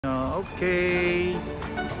Okay,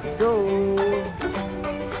 let's go.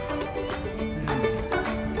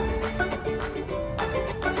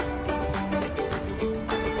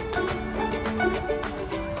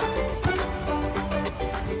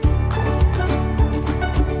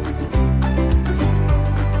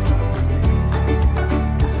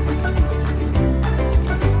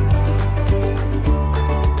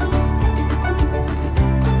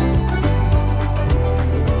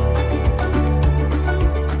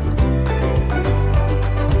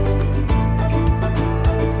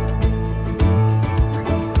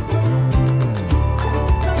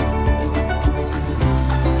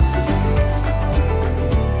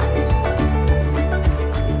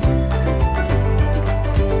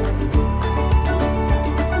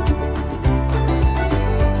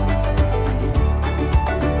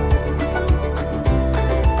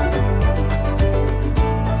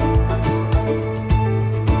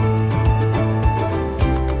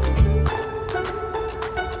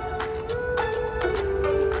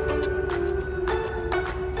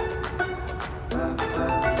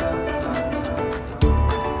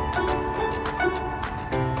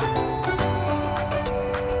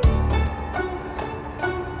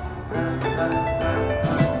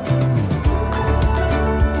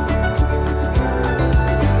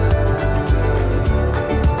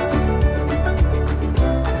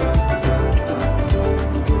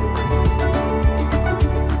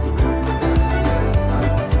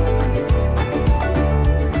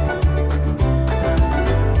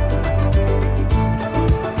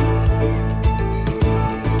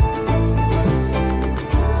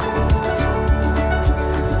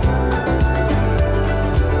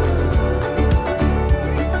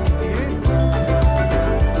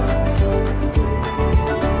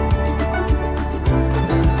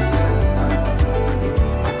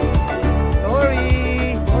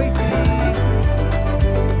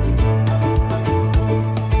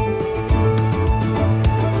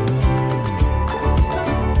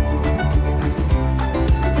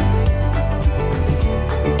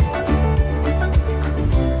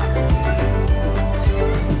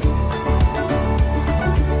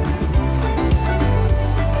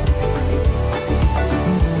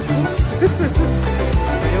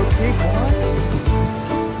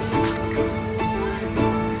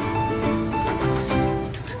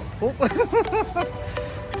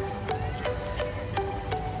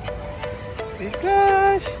 Hey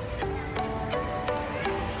gosh!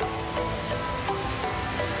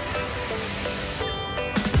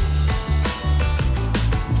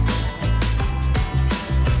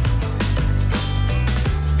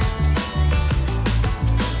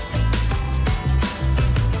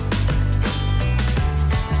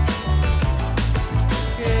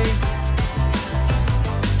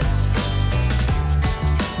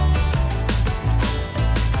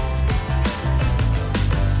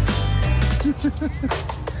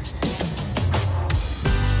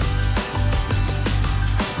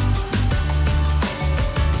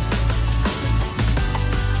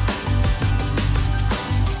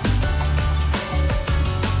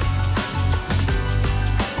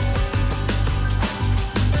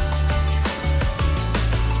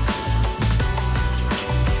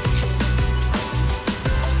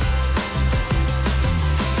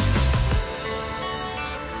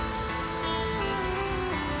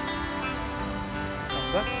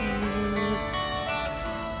 Back to you.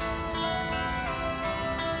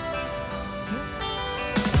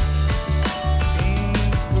 Okay,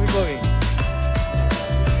 we're going.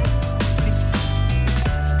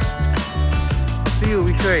 See you,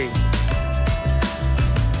 which way?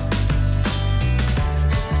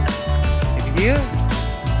 Here?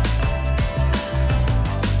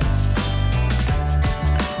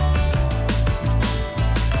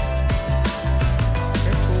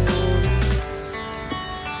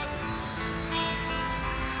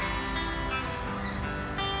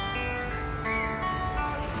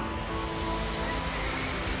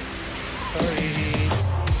 Sorry.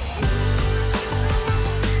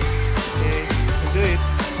 Okay, do it.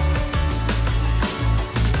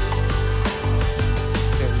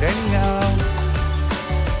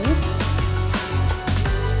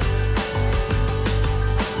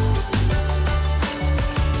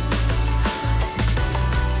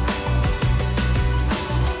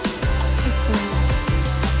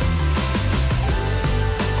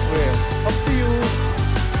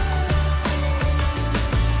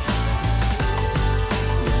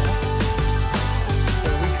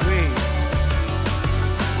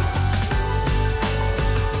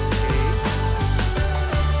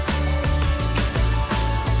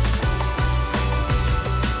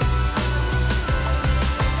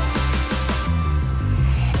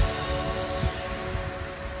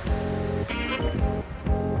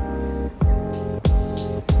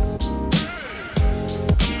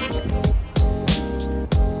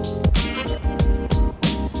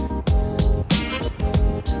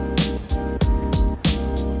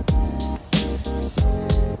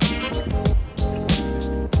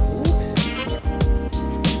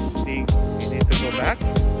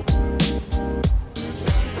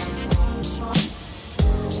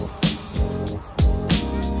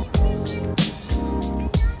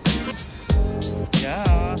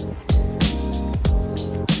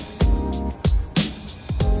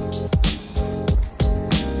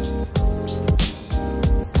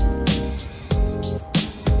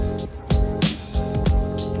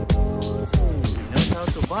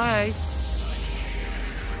 Bye.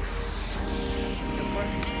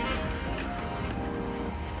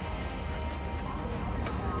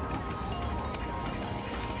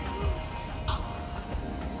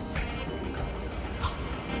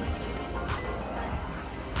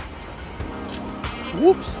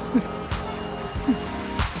 Whoops!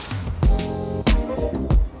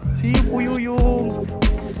 See you po yung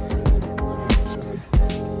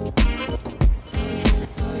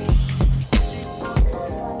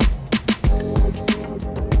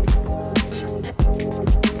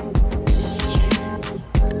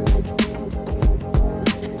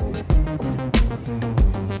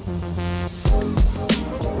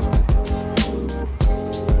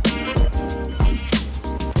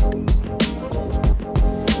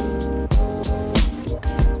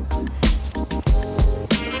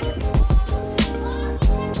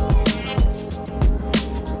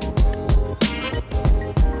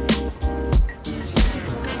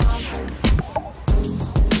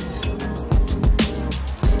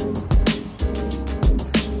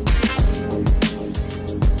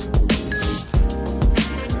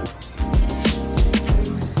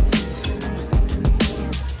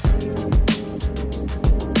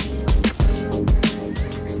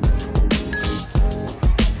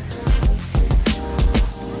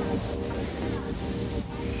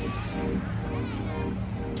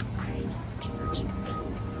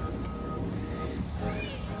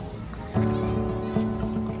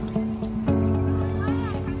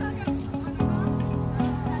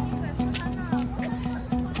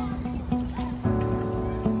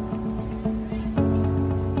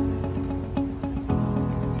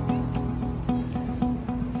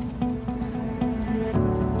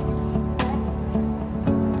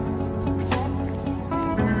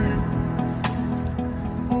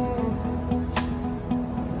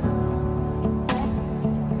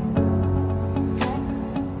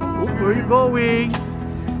where are you going?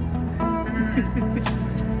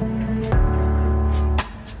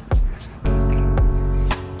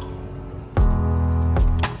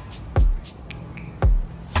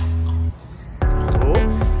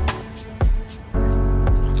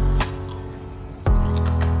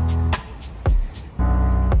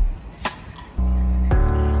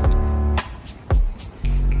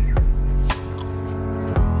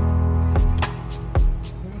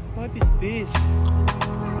 What is this?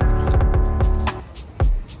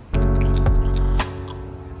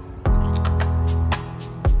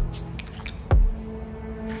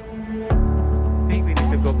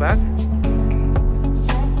 Go back?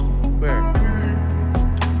 Where?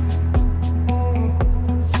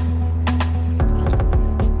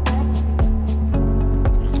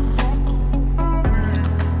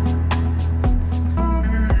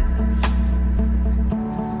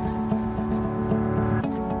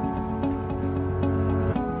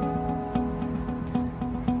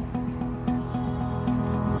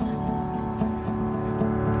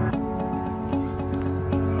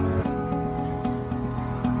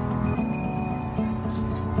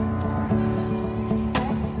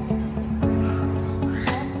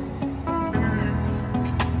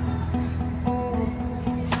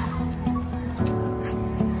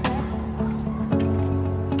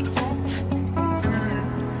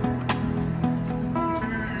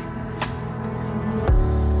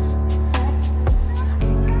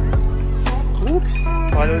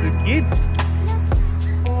 Follow the kids?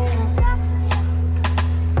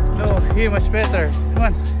 No, here much better. Come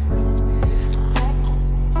on.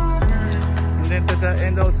 And then to the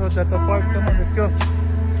end also to the park. Come on, let's go.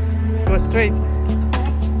 Let's go straight.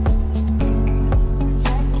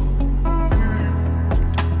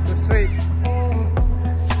 Go straight.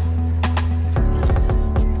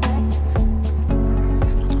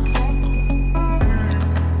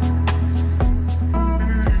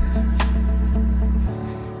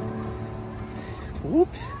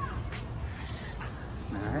 Oops.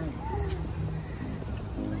 Nice.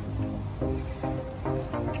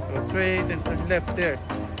 Go straight and to the left there.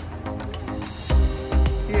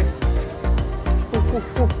 Here. Oh, oh,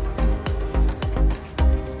 oh.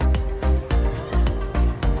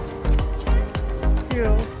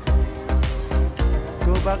 Here.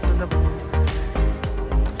 Go back to the...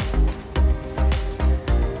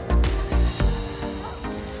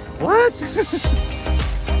 What?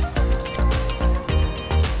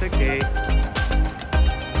 Okay.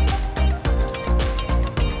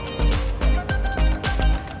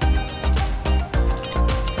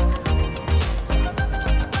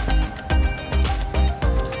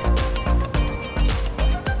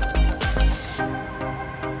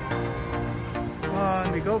 Come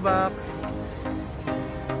on, we go back.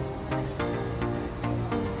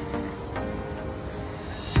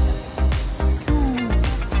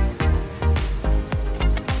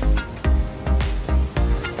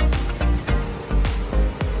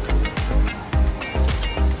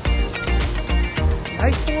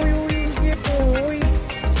 uy.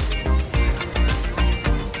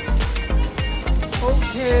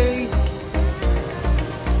 Okay.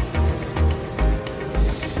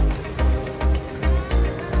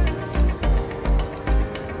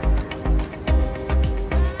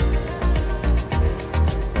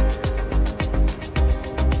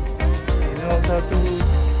 You know how to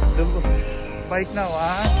do bike now,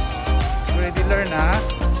 ah? Already learn, ah?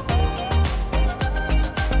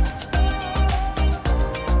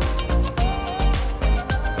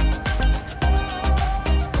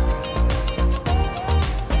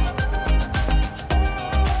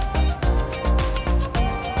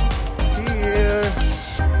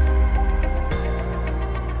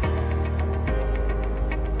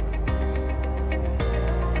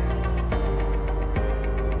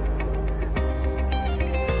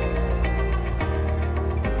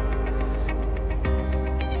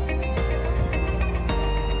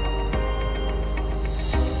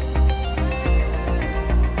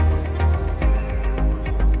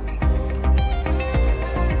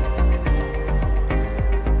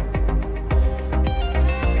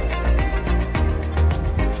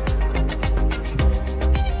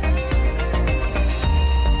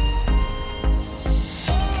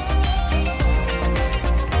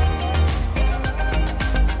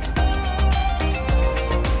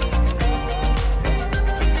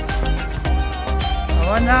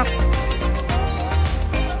 Anak,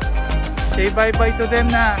 say bye-bye to them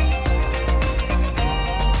na.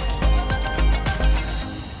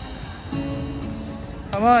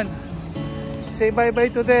 Come on, say bye-bye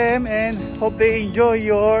to them and hope they enjoy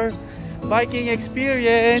your biking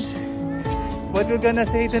experience. What we're gonna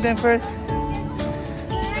say to them first?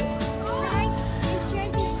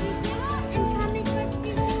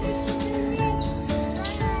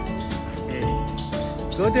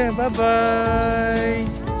 Go there, bye-bye.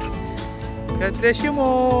 God bless you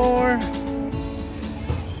more.